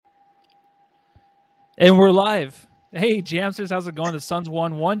And we're live. Hey, Jamsters, how's it going? The Suns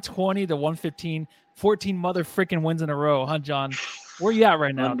won 120 to 115, 14 mother freaking wins in a row, huh, John? Where you at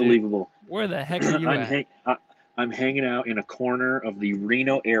right now, dude? Unbelievable. Where the heck are you at? I'm hanging out in a corner of the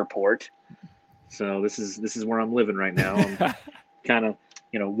Reno airport. So this is where I'm living right now. I'm kind of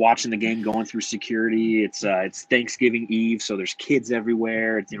watching the game, going through security. It's Thanksgiving Eve, so there's kids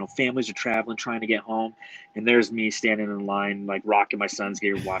everywhere. Families are traveling, trying to get home, and there's me standing in line, like rocking my Suns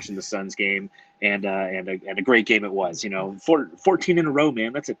game, watching the Suns game, and a great game it was. 14 in a row,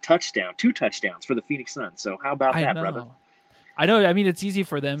 man. That's a touchdown, 2 touchdowns for the Phoenix Suns. So how about that, brother? I know. I mean, it's easy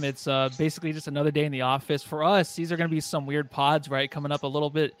for them. It's basically just another day in the office. For us, these are going to be some weird pods, right? Coming up a little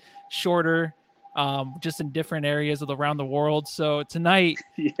bit shorter, just in different areas around the world. So tonight,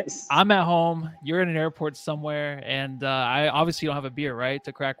 yes, I'm at home. You're in an airport somewhere, and I obviously don't have a beer, right,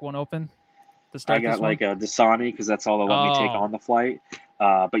 to crack one open. I got like a Dasani because that's all they'll let me take on the flight.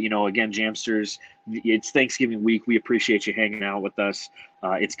 But again, Jamsters, it's Thanksgiving week. We appreciate you hanging out with us.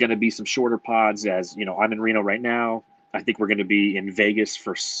 It's going to be some shorter pods, as I'm in Reno right now. I think we're going to be in Vegas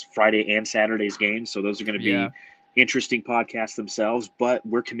for Friday and Saturday's games. So those are going to be interesting podcasts themselves, but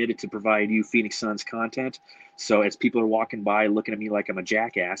we're committed to provide you Phoenix Suns content. So as people are walking by looking at me like I'm a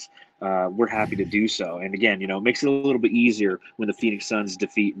jackass, we're happy to do so. And again, it makes it a little bit easier when the Phoenix Suns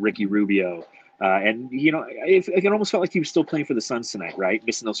defeat Ricky Rubio. And it almost felt like he was still playing for the Suns tonight, right?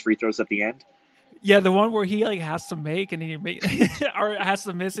 Missing those free throws at the end. Yeah, the one where he has to make and he or has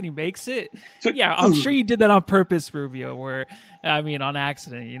to miss and he makes it. Yeah, I'm sure you did that on purpose, Rubio. On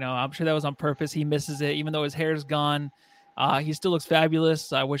accident. I'm sure that was on purpose. He misses it, even though his hair's gone. He still looks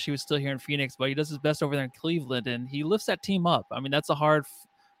fabulous. I wish he was still here in Phoenix, but he does his best over there in Cleveland, and he lifts that team up. I mean, that's a hard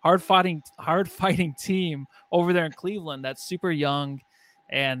fighting team over there in Cleveland. That's super young,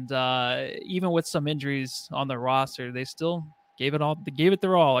 and even with some injuries on their roster, they still gave it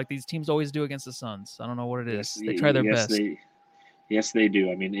their all, like these teams always do against the Suns. I don't know what it is. They try their best. Yes, they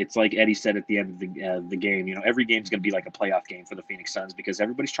do. I mean, it's like Eddie said at the end of the game. Every game's going to be like a playoff game for the Phoenix Suns because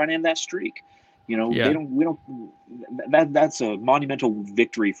everybody's trying to end that streak. That's a monumental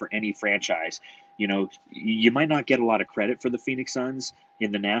victory for any franchise. You might not get a lot of credit for the Phoenix Suns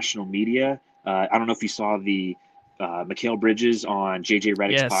in the national media. I don't know if you saw the Mikal Bridges on JJ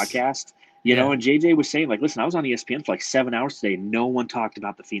Redick's podcast. And JJ was saying, like, listen, I was on ESPN for like 7 hours today. No one talked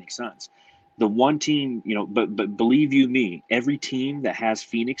about the Phoenix Suns. The one team, but believe you me, every team that has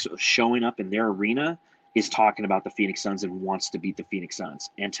Phoenix showing up in their arena is talking about the Phoenix Suns and wants to beat the Phoenix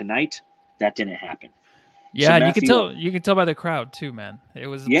Suns. And tonight, that didn't happen. Yeah, so and you can tell by the crowd too, man. It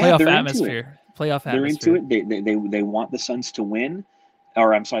was a playoff atmosphere. They're into it. They want the Suns to win.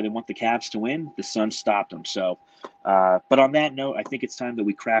 Or I'm sorry, they want the Cavs to win. The Suns stopped them. So, but on that note, I think it's time that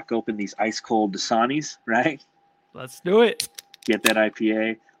we crack open these ice cold Dasanis, right? Let's do it. Get that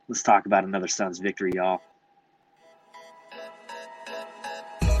IPA. Let's talk about another Suns victory, y'all.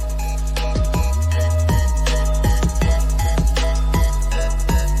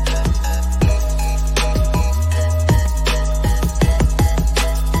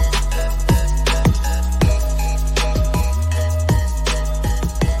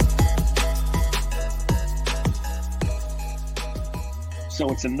 So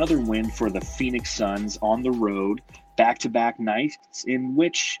it's another win for the Phoenix Suns on the road, back-to-back nights in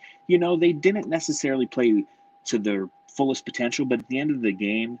which, they didn't necessarily play to their fullest potential, but at the end of the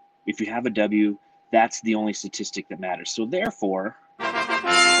game, if you have a W, that's the only statistic that matters. So therefore...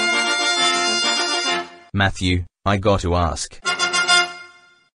 Matthew, I got to ask.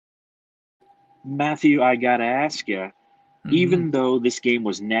 Matthew, I got to ask you. Even though this game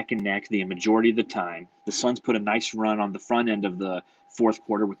was neck and neck the majority of the time, the Suns put a nice run on the front end of the fourth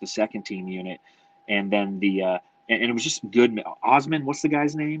quarter with the second team unit, and then and it was just good. Osman, what's the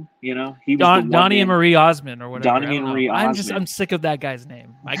guy's name? He was Donnie and Marie Osman or whatever. Donnie and Marie Osman. I'm sick of that guy's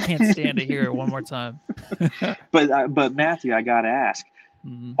name. I can't stand to hear it one more time. But Matthew, I gotta ask.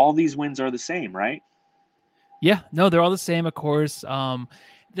 All these wins are the same, right? Yeah, no, they're all the same, of course.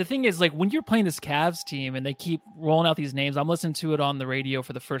 The thing is, like, when you're playing this Cavs team and they keep rolling out these names, I'm listening to it on the radio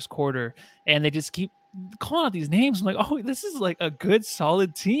for the first quarter, and they just keep calling out these names. I'm like, oh, this is like a good,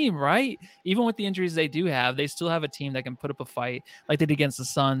 solid team, right? Even with the injuries they do have, they still have a team that can put up a fight like they did against the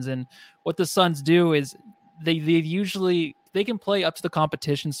Suns. And what the Suns do is they can play up to the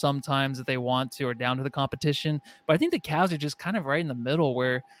competition sometimes if they want to, or down to the competition. But I think the Cavs are just kind of right in the middle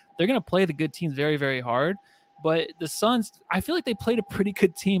where they're going to play the good teams very, very hard. But the Suns, I feel like they played a pretty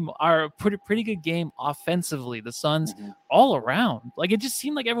good team, or a pretty good game offensively. The Suns all around. Like, it just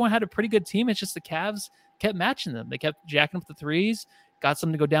seemed like everyone had a pretty good team. It's just the Cavs kept matching them. They kept jacking up the threes. got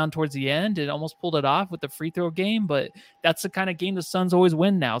something to go down towards the end and almost pulled it off with the free throw game. But that's the kind of game the Suns always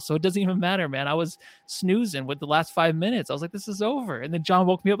win now. So it doesn't even matter, man. I was snoozing with the last 5 minutes. I was like, this is over. And then John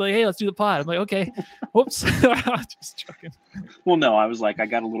woke me up like, hey, let's do the pod. I'm like, okay, whoops. Just joking. Well, no, I was like, I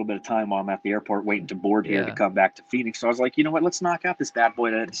got a little bit of time while I'm at the airport waiting to board here to come back to Phoenix. So I was like, you know what, let's knock out this bad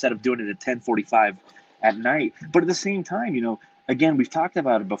boy instead of doing it at 10:45 at night. But at the same time, you know, again, we've talked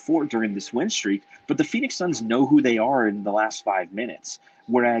about it before during this win streak, but the Phoenix Suns know who they are in the last 5 minutes,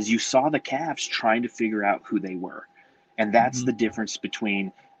 whereas you saw the Cavs trying to figure out who they were. And that's the difference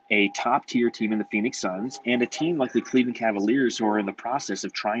between a top-tier team in the Phoenix Suns and a team like the Cleveland Cavaliers who are in the process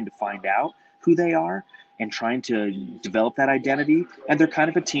of trying to find out who they are and trying to develop that identity. And they're kind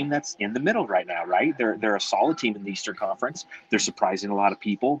of a team that's in the middle right now, right? They're a solid team in the Eastern Conference. They're surprising a lot of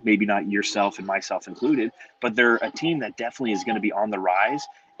people, maybe not yourself and myself included, but they're a team that definitely is going to be on the rise.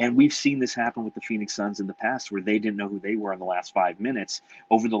 And we've seen this happen with the Phoenix Suns in the past where they didn't know who they were in the last 5 minutes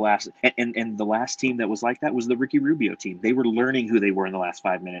over the last and the last team that was like that was the Ricky Rubio team. They were learning who they were in the last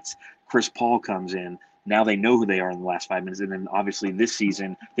 5 minutes. Chris Paul comes in. Now they know who they are in the last 5 minutes. And then obviously this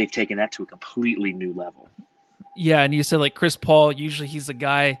season, they've taken that to a completely new level. Yeah, and you said like Chris Paul, usually he's the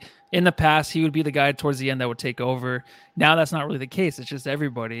guy in the past, he would be the guy towards the end that would take over. Now that's not really the case. It's just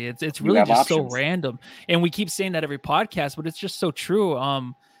everybody. It's really just options. So random. And we keep saying that every podcast, but it's just so true.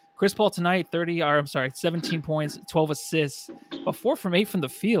 Chris Paul tonight, 17 points, 12 assists, but 4 from 8 from the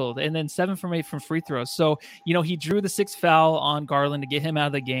field, and then 7 from 8 from free throws. So, you know, he drew the 6th foul on Garland to get him out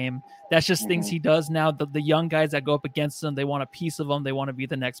of the game. That's just things he does now. The young guys that go up against him, they want a piece of him. They want to be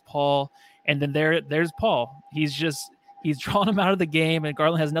the next Paul. And then there's Paul. He's drawing him out of the game, and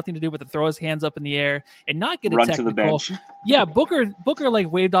Garland has nothing to do but to throw his hands up in the air and not get a technical. To the bench. Yeah, Booker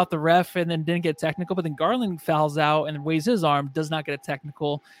like waved off the ref and then didn't get technical, but then Garland fouls out and waves his arm, does not get a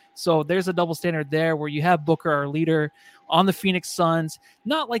technical. So there's a double standard there where you have Booker, our leader, on the Phoenix Suns,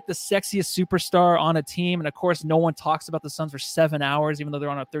 not like the sexiest superstar on a team. And of course, no one talks about the Suns for 7 hours, even though they're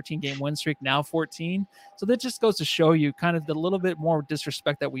on a 13-game win streak, now 14. So that just goes to show you kind of the little bit more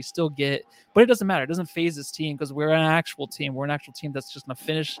disrespect that we still get. But it doesn't matter. It doesn't phase this team because we're an actual team. We're an actual team that's just going to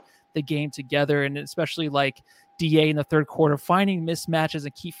finish the game together. And especially like DA in the third quarter, finding mismatches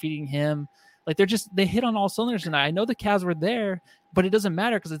and keep feeding him. Like they hit on all cylinders tonight. I know the Cavs were there, but it doesn't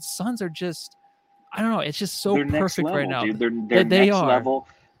matter because the Suns are just, I don't know. It's just so perfect level, right now. Dude. Their next level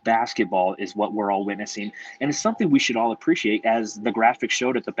basketball is what we're all witnessing. And it's something we should all appreciate, as the graphic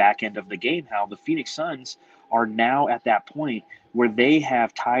showed at the back end of the game, how the Phoenix Suns are now at that point where they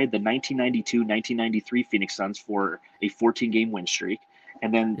have tied the 1992-1993 Phoenix Suns for a 14-game win streak.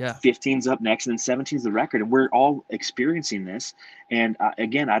 And then 15's up next, and then 17's the record. And we're all experiencing this. And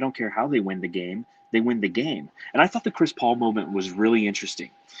again, I don't care how they win the game. They win the game. And I thought the Chris Paul moment was really interesting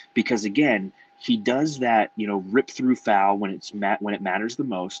because, again, he does that, rip through foul when it matters the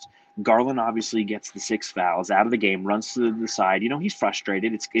most. Garland obviously gets the 6 fouls out of the game, runs to the side. He's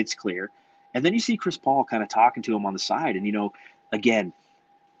frustrated. It's clear. And then you see Chris Paul kind of talking to him on the side. And, again,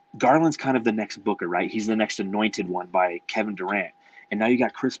 Garland's kind of the next Booker, right? He's the next anointed one by Kevin Durant. And now you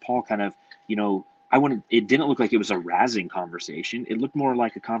got Chris Paul kind of, it didn't look like it was a razzing conversation. It looked more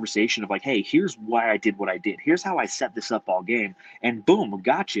like a conversation of like, hey, here's why I did what I did. Here's how I set this up all game. And boom,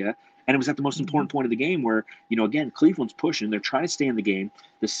 gotcha. And it was at the most important point of the game where, again, Cleveland's pushing. They're trying to stay in the game.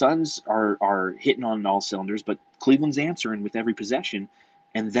 The Suns are hitting on all cylinders, but Cleveland's answering with every possession.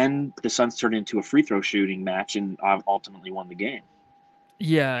 And then the Suns turned into a free throw shooting match and ultimately won the game.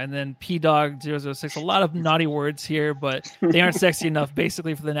 Yeah, and then P-Dog 006, a lot of naughty words here, but they aren't sexy enough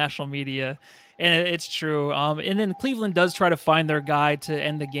basically for the national media. And it's true. And then Cleveland does try to find their guy to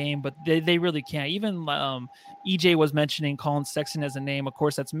end the game, but they really can't. Even EJ was mentioning Colin Sexton as a name. Of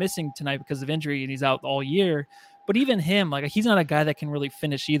course, that's missing tonight because of injury, and he's out all year. But even him, like, he's not a guy that can really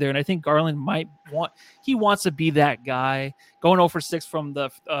finish either. And I think Garland wants to be that guy, going 0 for 6 from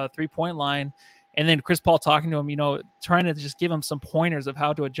the 3-point line. And then Chris Paul talking to him, trying to just give him some pointers of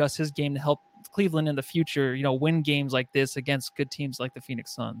how to adjust his game to help Cleveland in the future, win games like this against good teams like the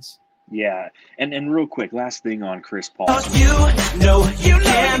Phoenix Suns. Yeah. And real quick, last thing on Chris Paul. You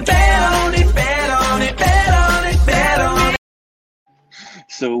can bet on it, bet on it, bet on it, bet on it.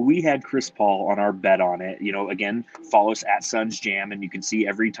 So we had Chris Paul on our bet on it. Again, follow us at Suns Jam, and you can see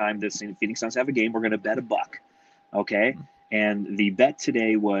every time the Phoenix Suns have a game, we're going to bet $1. Okay. And the bet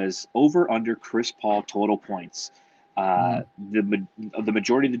today was over/under Chris Paul total points. The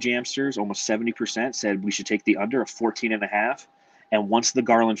majority of the Jamsters, almost 70%, said we should take the under of 14.5. And once the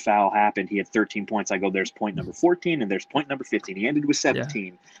Garland foul happened, he had 13 points. I go, there's point number 14, and there's point number 15. He ended with 17.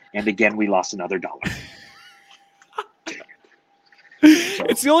 Yeah. And again, we lost another $1.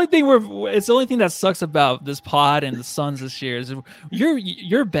 It's the only thing that sucks about this pod and the Suns this year is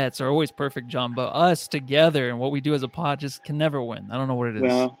your bets are always perfect, John, but us together and what we do as a pod just can never win. I don't know what it is.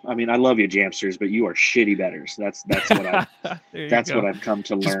 Well, I mean, I love you, Jamsters, but you are shitty bettors. That's what I've come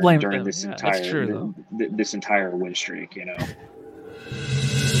to learn during this this entire win streak. You know.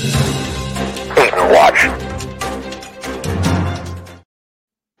 Watch.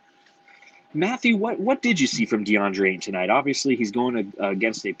 Matthew, what did you see from DeAndre Ayton tonight? Obviously, he's going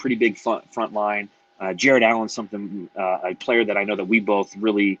against a pretty big front line. Jared Allen's a player that I know that we both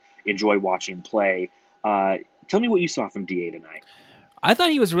really enjoy watching play. Tell me what you saw from DA tonight. I thought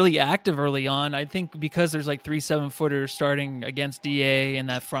he was really active early on. I think because there's like 3 7-footers starting against DA in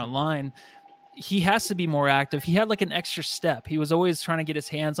that front line, he has to be more active. He had like an extra step. He was always trying to get his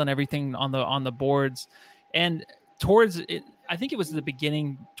hands on everything on the boards. And towards it, I think it was the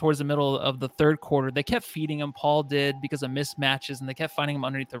beginning, towards the middle of the third quarter, they kept feeding him. Paul did, because of mismatches, and they kept finding him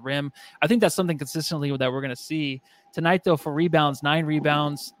underneath the rim. I think that's something consistently that we're going to see tonight, though. For rebounds, 9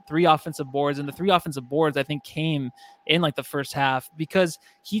 rebounds, 3 offensive boards, and the 3 offensive boards I think came in like the first half because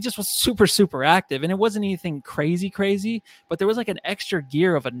he just was super, super active, and it wasn't anything crazy, but there was like an extra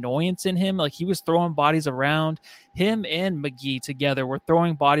gear of annoyance in him. Like he was throwing bodies around. Him and McGee together were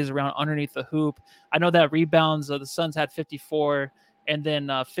throwing bodies around underneath the hoop. I know that rebounds, the Suns had 54 and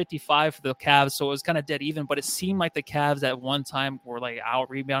then 55 for the Cavs, so it was kind of dead even, but it seemed like the Cavs at one time were like out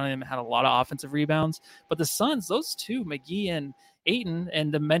rebounding him, had a lot of offensive rebounds. But the Suns, those two, McGee and Ayton,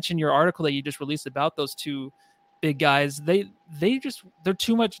 and to mention your article that you just released about those two big guys, they're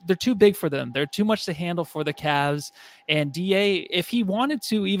too much, they're too big for them. They're too much to handle for the Cavs. And DA, if he wanted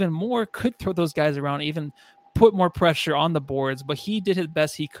to even more, could throw those guys around, even put more pressure on the boards, but he did his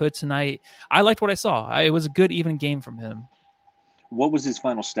best he could tonight. I liked what I saw. It was a good even game from him. What was his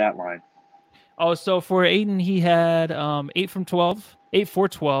final stat line? Oh, so for Ayton, he had 8 for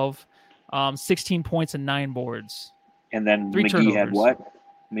 12, 16 points and 9 boards. And then 3 McGee turnovers. had what?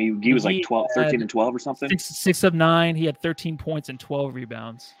 McGee was like 13 and 12 or something? 6 of 9. He had 13 points and 12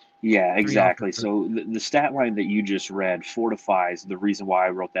 rebounds. Yeah, exactly. So the stat line that you just read fortifies the reason why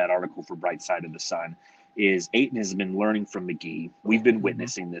I wrote that article for Bright Side of the Sun. Is Ayton has been learning from McGee. We've been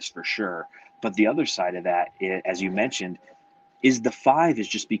witnessing this for sure. But the other side of that, as you mentioned, is the 5 has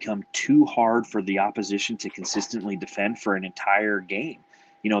just become too hard for the opposition to consistently defend for an entire game.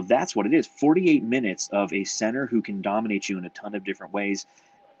 You know, that's what it is. 48 minutes of a center who can dominate you in a ton of different ways.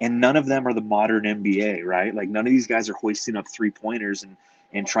 And none of them are the modern NBA, right? Like none of these guys are hoisting up 3-pointers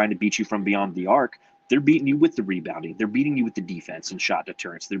and trying to beat you from beyond the arc. They're beating you with the rebounding. They're beating you with the defense and shot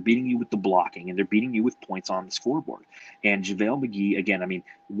deterrence. They're beating you with the blocking, and they're beating you with points on the scoreboard. And JaVale McGee, again, I mean,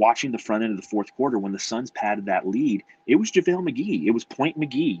 watching the front end of the fourth quarter when the Suns padded that lead, it was JaVale McGee. It was Point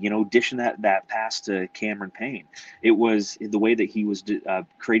McGee, you know, dishing that pass to Cameron Payne. It was the way that he was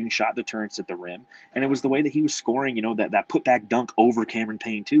creating shot deterrence at the rim, and it was the way that he was scoring, you know, that putback dunk over Cameron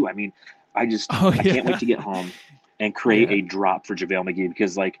Payne too. I mean, I can't wait to get home and create a drop for JaVale McGee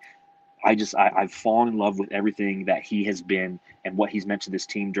because, like, I've fallen in love with everything that he has been and what he's meant to this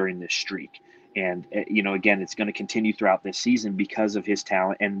team during this streak. And, you know, again, it's going to continue throughout this season because of his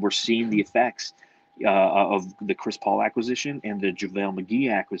talent. And we're seeing the effects of the Chris Paul acquisition and the JaVale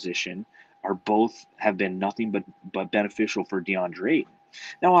McGee acquisition have been nothing but beneficial for DeAndre Ayton.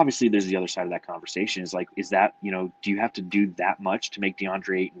 Now, obviously, there's the other side of that conversation is like, is that, you know, do you have to do that much to make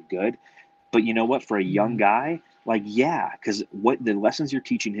DeAndre Ayton good? But you know what, for a young guy, like, yeah, because what the lessons you're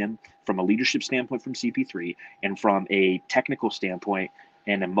teaching him from a leadership standpoint from CP3 and from a technical standpoint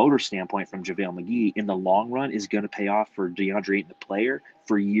and a motor standpoint from JaVale McGee in the long run is going to pay off for DeAndre Ayton, the player,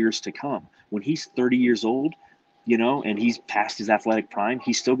 for years to come. When he's 30 years old, you know, and he's past his athletic prime,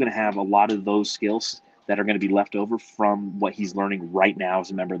 he's still going to have a lot of those skills that are going to be left over from what he's learning right now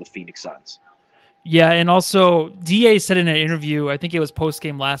as a member of the Phoenix Suns. Yeah, and also DA said in an interview, I think it was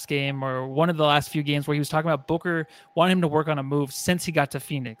post-game last game or one of the last few games, where he was talking about Booker wanting him to work on a move since he got to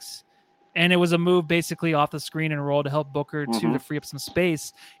Phoenix. And it was a move basically off the screen and roll to help Booker to free up some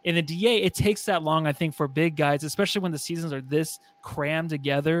space. In the DA, it takes that long, I think, for big guys, especially when the seasons are this crammed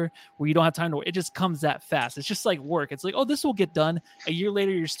together where you don't have time to, it just comes that fast. It's just like work. It's like, oh, this will get done. A year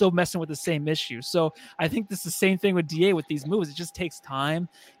later, you're still messing with the same issue. So I think this is the same thing with DA with these moves. It just takes time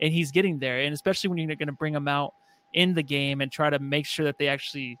and he's getting there. And especially when you're going to bring him out in the game and try to make sure that they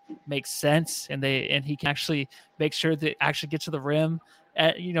actually make sense and he can actually make sure that actually get to the rim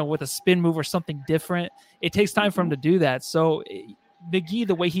with a spin move or something different. It takes time for him to do that. So McGee,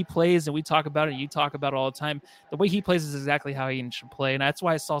 the way he plays, and we talk about it, you talk about it all the time, the way he plays is exactly how Ayton should play. And that's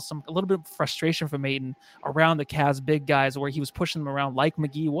why I saw a little bit of frustration from Ayton around the Cavs big guys where he was pushing them around like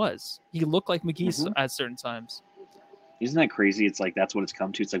McGee was. He looked like McGee at certain times. Isn't that crazy? It's like that's what it's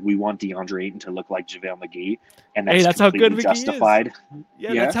come to. It's like we want DeAndre Ayton to look like JaVale McGee, and that's how good McGee justified. Is.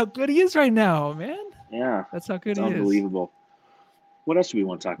 Yeah, that's how good he is right now, man. Yeah, that's how good it's he unbelievable. What else do we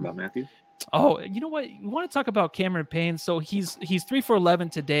want to talk about, Matthew? Oh, you know what? You want to talk about Cameron Payne? So he's 3 for 11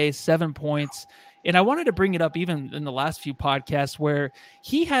 today, 7 points, and I wanted to bring it up even in the last few podcasts where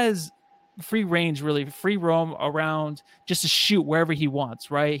he has free range, really free roam around just to shoot wherever he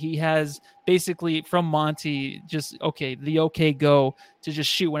wants, right? He has basically from Monty just go to just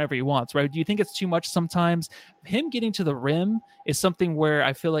shoot whenever he wants, right? Do you think it's too much sometimes? Him getting to the rim is something where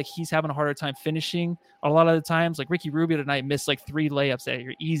I feel like he's having a harder time finishing a lot of the times. Like Ricky Rubio tonight missed like 3 layups that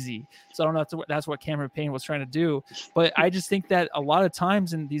are easy. So I don't know if that's what Cameron Payne was trying to do, but I just think that a lot of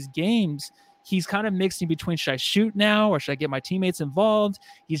times in these games he's kind of mixing between, should I shoot now or should I get my teammates involved?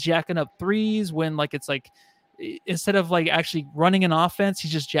 He's jacking up threes when like it's like instead of like actually running an offense,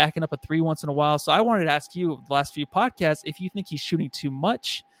 he's just jacking up a 3 once in a while. So I wanted to ask you the last few podcasts if you think he's shooting too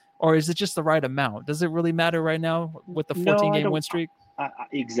much or is it just the right amount? Does it really matter right now with the 14-game win streak?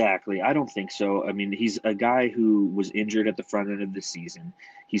 Exactly. I don't think so. I mean, he's a guy who was injured at the front end of the season.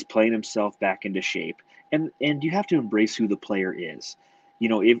 He's playing himself back into shape. And you have to embrace who the player is. You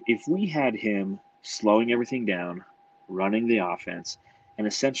know, if we had him slowing everything down, running the offense, and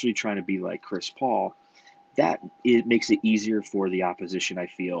essentially trying to be like Chris Paul, it makes it easier for the opposition, I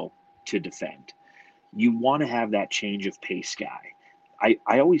feel, to defend. You want to have that change of pace guy.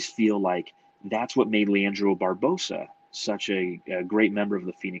 I always feel like that's what made Leandro Barbosa such a great member of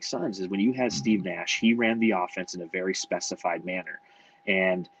the Phoenix Suns, is when you had Steve Nash, he ran the offense in a very specified manner.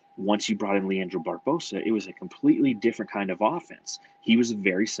 And once you brought in Leandro Barbosa, it was a completely different kind of offense. He was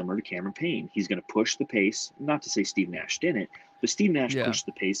very similar to Cameron Payne. He's going to push the pace, not to say Steve Nash didn't, but Steve Nash pushed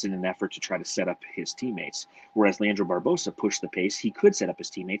the pace in an effort to try to set up his teammates. Whereas Leandro Barbosa pushed the pace. He could set up his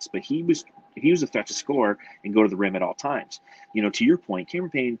teammates, but he was a threat to score and go to the rim at all times. You know, to your point,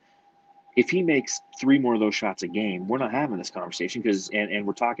 Cameron Payne, if he makes 3 more of those shots a game, we're not having this conversation because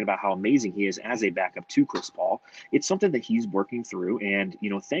we're talking about how amazing he is as a backup to Chris Paul. It's something that he's working through. And, you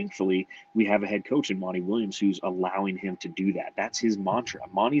know, thankfully we have a head coach in Monty Williams who's allowing him to do that. That's his mantra.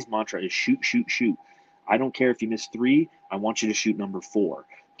 Monty's mantra is shoot, shoot, shoot. I don't care if you miss 3. I want you to shoot number 4.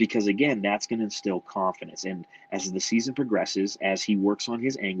 Because, again, that's going to instill confidence. And as the season progresses, as he works on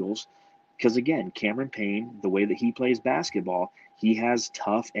his angles, because, again, Cameron Payne, the way that he plays basketball, he has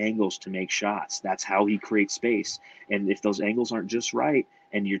tough angles to make shots. That's how he creates space. And if those angles aren't just right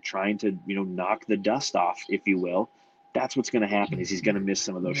and you're trying to, you know, knock the dust off, if you will, that's what's going to happen is he's going to miss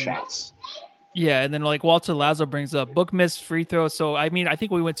some of those shots. Yeah, and then like Walter Lazo brings up, Book missed free throws. So, I mean, I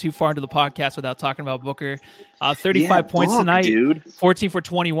think we went too far into the podcast without talking about Booker. 35 points tonight, dude. 14 for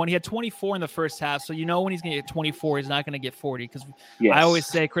 21. He had 24 in the first half. So, you know, when he's going to get 24, he's not going to get 40. Because I always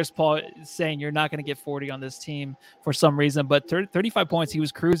say Chris Paul is saying you're not going to get 40 on this team for some reason. But 35 points, he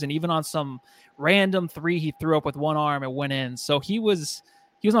was cruising. Even on some random 3 he threw up with one arm and went in. So he was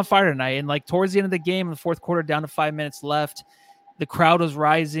on fire tonight. And like towards the end of the game, in the fourth quarter, down to 5 minutes left, the crowd was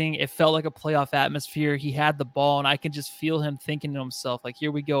rising. It felt like a playoff atmosphere. He had the ball, and I can just feel him thinking to himself, like,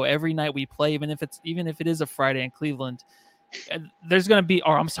 here we go. Every night we play, even if it is a Friday in Cleveland, there's going to be,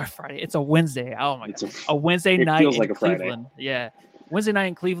 or I'm sorry, Friday. It's a Wednesday. Oh my God. A Wednesday night in Cleveland. Friday. Yeah. Wednesday night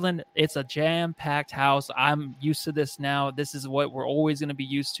in Cleveland. It's a jam-packed house. I'm used to this now. This is what we're always going to be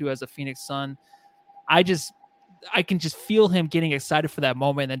used to as a Phoenix Sun. I can just feel him getting excited for that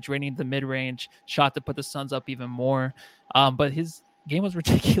moment and then draining the mid-range shot to put the Suns up even more. But his game was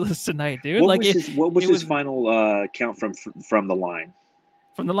ridiculous tonight, dude. What was his final count from the line?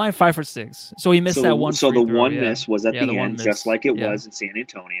 From the line, 5 for 6. So he missed that one. So the one miss was at the end, just like it was in San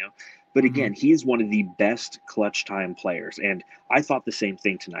Antonio. But again, he is one of the best clutch time players. And I thought the same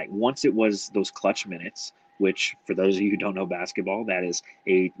thing tonight. Once it was those clutch minutes, which for those of you who don't know basketball, that is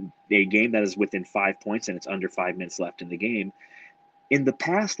a game that is within 5 points and it's under 5 minutes left in the game. In the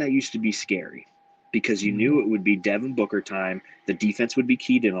past, that used to be scary because you knew it would be Devin Booker time. The defense would be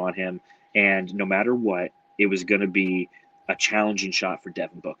keyed in on him. And no matter what, it was going to be a challenging shot for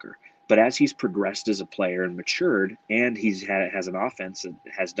Devin Booker. But as he's progressed as a player and matured, and has an offense that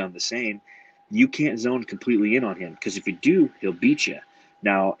has done the same, you can't zone completely in on him because if you do, he'll beat you.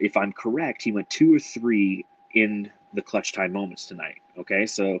 Now, if I'm correct, he went 2 or 3 in the clutch time moments tonight. Okay,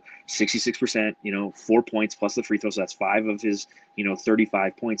 so 66%, 4 points plus the free throws. So that's 5 of his,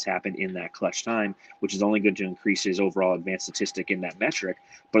 35 points happened in that clutch time, which is only good to increase his overall advanced statistic in that metric.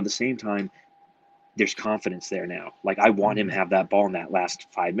 But at the same time, there's confidence there now. Like I want him to have that ball in that last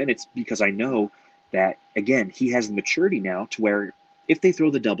 5 minutes because I know that, again, he has the maturity now to where if they throw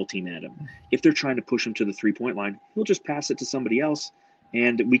the double team at him, if they're trying to push him to the 3-point line, he'll just pass it to somebody else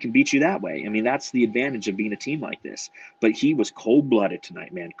and we can beat you that way. I mean, that's the advantage of being a team like this. But he was cold-blooded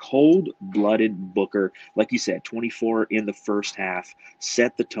tonight, man. Cold-blooded Booker. Like you said, 24 in the first half,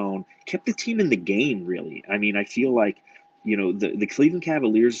 set the tone, kept the team in the game, really. I mean, I feel like, the Cleveland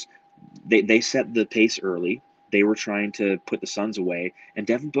Cavaliers, they set the pace early. They were trying to put the Suns away. And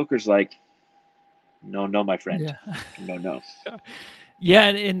Devin Booker's like, no, my friend. Yeah. No. Yeah,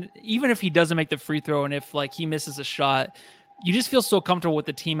 and even if he doesn't make the free throw and if, like, he misses a shot, you just feel so comfortable with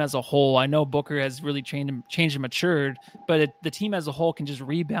the team as a whole. I know Booker has really changed and matured, but the team as a whole can just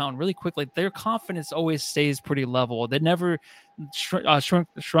rebound really quickly. Their confidence always stays pretty level. They never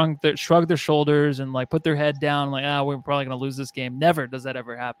shrug their shoulders and like put their head down like, we're probably going to lose this game. Never does that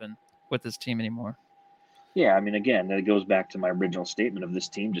ever happen with this team anymore. Yeah, I mean, again, that goes back to my original statement of this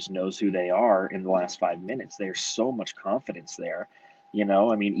team just knows who they are in the last 5 minutes. There's so much confidence there.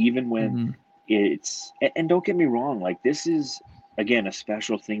 I mean, even when it's, and don't get me wrong, like this is, again, a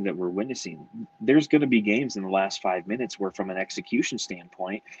special thing that we're witnessing. There's going to be games in the last 5 minutes where from an execution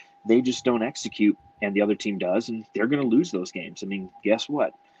standpoint, they just don't execute and the other team does, and they're going to lose those games. I mean, guess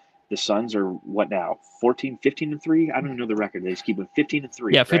what? The Suns are what now? 15-3? I don't even know the record. They just keep with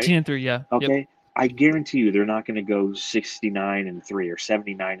 15-3. Yeah, 15-3, yeah. Okay. Yep. I guarantee you they're not going to go 69-3 or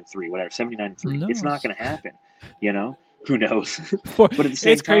 79-3, whatever, 79-3. It's not going to happen, Who knows? But at the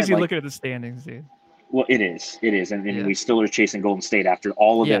same it's crazy time, looking at the standings, dude. Well, it is. And we still are chasing Golden State. After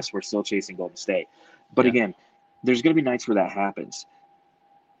all of this, we're still chasing Golden State. But again, there's going to be nights where that happens.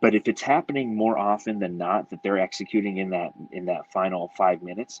 But if it's happening more often than not that they're executing in that final 5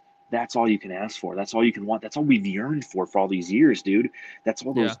 minutes, that's all you can ask for. That's all you can want. That's all we've yearned for all these years, dude. That's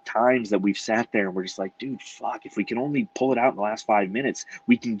all those times that we've sat there and we're just like, dude, fuck, if we can only pull it out in the last 5 minutes,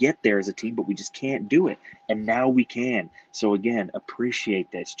 we can get there as a team, but we just can't do it. And now we can. So again,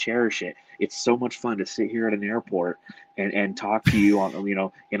 appreciate this, cherish it. It's so much fun to sit here at an airport and talk to you on,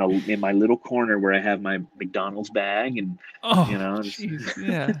 in my little corner where I have my McDonald's bag and, I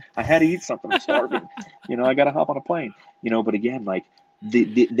had to eat something. I'm starving. I got to hop on a plane, but again, like,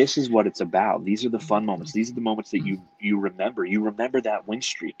 this is what it's about. These are the fun moments. These are the moments that you remember. You remember that win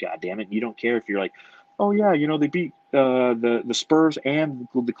streak, God damn it. You don't care if you're like, oh yeah, they beat the Spurs and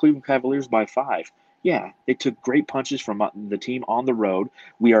the Cleveland Cavaliers by 5. Yeah, they took great punches from the team on the road.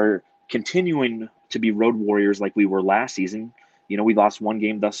 We are continuing to be road warriors like we were last season. We lost one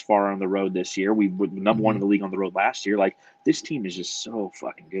game thus far on the road this year. We were number one in the league on the road last year. Like, this team is just so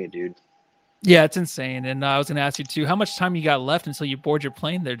fucking good, dude. Yeah, it's insane. And I was going to ask you too, how much time you got left until you board your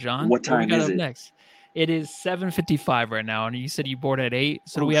plane there, John? What time is it? Next? It is 7:55 right now, and you said you board at 8.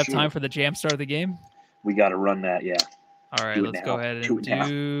 So do we have time for the jam start of the game? We got to run that, yeah. All right, let's go ahead and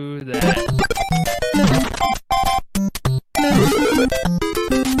do that.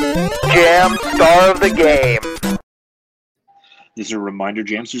 Jam star of the game. This is a reminder,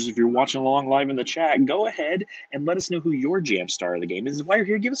 Jamsters, if you're watching along live in the chat, go ahead and let us know who your jam star of the game is. While you're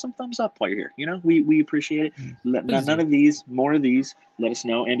here, give us some thumbs up while you're here. We appreciate it. None of these, more of these, let us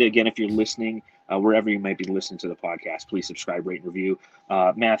know. And again, if you're listening, wherever you might be listening to the podcast, please subscribe, rate, and review.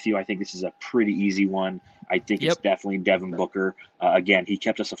 Matthew, I think this is a pretty easy one. I think it's definitely Devin Booker. Again, he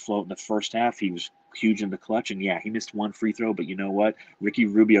kept us afloat in the first half. He was huge in the clutch. And, yeah, he missed one free throw. But you know what? Ricky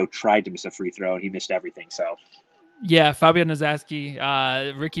Rubio tried to miss a free throw, and he missed everything. So. Yeah, Fabian Nazaski,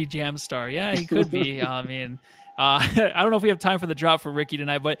 Ricky Jamstar. Yeah, he could be. I mean, I don't know if we have time for the drop for Ricky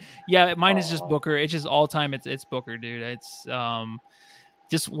tonight, but yeah, mine is just Booker. It's just all time. It's Booker, dude. It's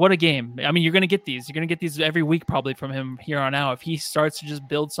just what a game. I mean, you're going to get these. You're going to get these every week probably from him here on out. If he starts to just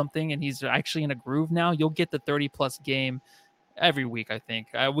build something and he's actually in a groove now, you'll get the 30-plus game every week, I think.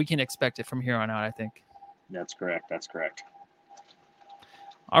 We can expect it from here on out, I think. That's correct.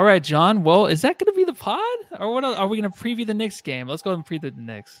 All right, John. Well, is that going to be the pod? Or what else? Are we going to preview the Knicks game? Let's go ahead and preview the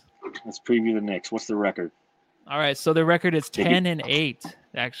Knicks. Let's preview the Knicks. What's the record? All right, so the record is 10-8,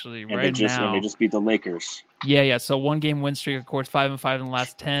 actually, and right now. And they just beat the Lakers. Yeah. So 1-game win streak, of course, 5-5 in the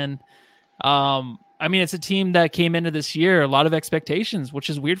last 10. I mean, it's a team that came into this year, a lot of expectations, which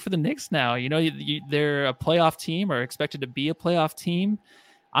is weird for the Knicks now. They're a playoff team or expected to be a playoff team.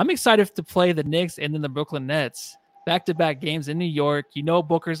 I'm excited to play the Knicks and then the Brooklyn Nets. Back-to-back games in New York.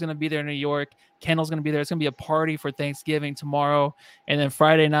 Booker's going to be there in New York. Kendall's going to be there. It's going to be a party for Thanksgiving tomorrow. And then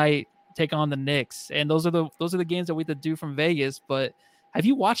Friday night, take on the Knicks. And those are the games that we have to do from Vegas. But have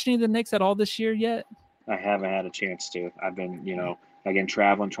you watched any of the Knicks at all this year yet? I haven't had a chance to. I've been, again,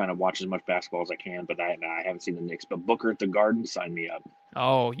 traveling, trying to watch as much basketball as I can. But I haven't seen the Knicks. But Booker at the Garden, sign me up.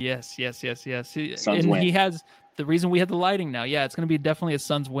 Oh, yes. Suns and win. He has the reason we had the lighting now. Yeah, it's going to be definitely a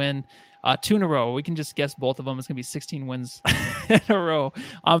Suns win. 2 in a row. We can just guess both of them. It's going to be 16 wins in a row.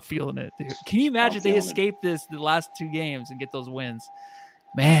 I'm feeling it, dude. Can you imagine if they escape the last 2 games and get those wins?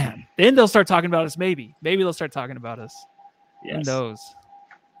 Man, then they'll start talking about us. Maybe they'll start talking about us. Yes. Who knows?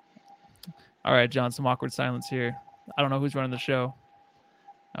 All right, John, some awkward silence here. I don't know who's running the show.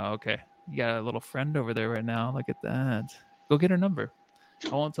 Oh, okay. You got a little friend over there right now. Look at that. Go get her number.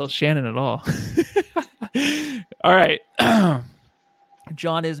 I won't tell Shannon at all. All right.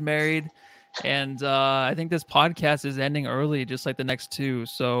 John is married, and I think this podcast is ending early, just like the next two.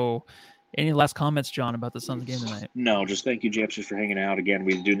 So any last comments, John, about the Suns game tonight? No, just thank you, Jamsters, for hanging out. Again,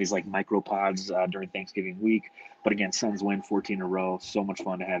 we've been doing these like micro pods during Thanksgiving week. But again, Suns win 14 in a row. So much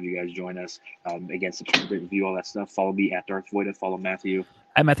fun to have you guys join us. Again, subscribe, review, all that stuff. Follow me at Darth Voida. Follow Matthew.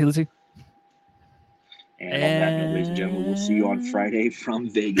 I'm Matthew Lizzie. And on that note, ladies and gentlemen, we'll see you on Friday from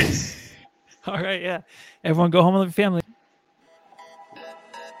Vegas. All right, yeah. Everyone go home with your family.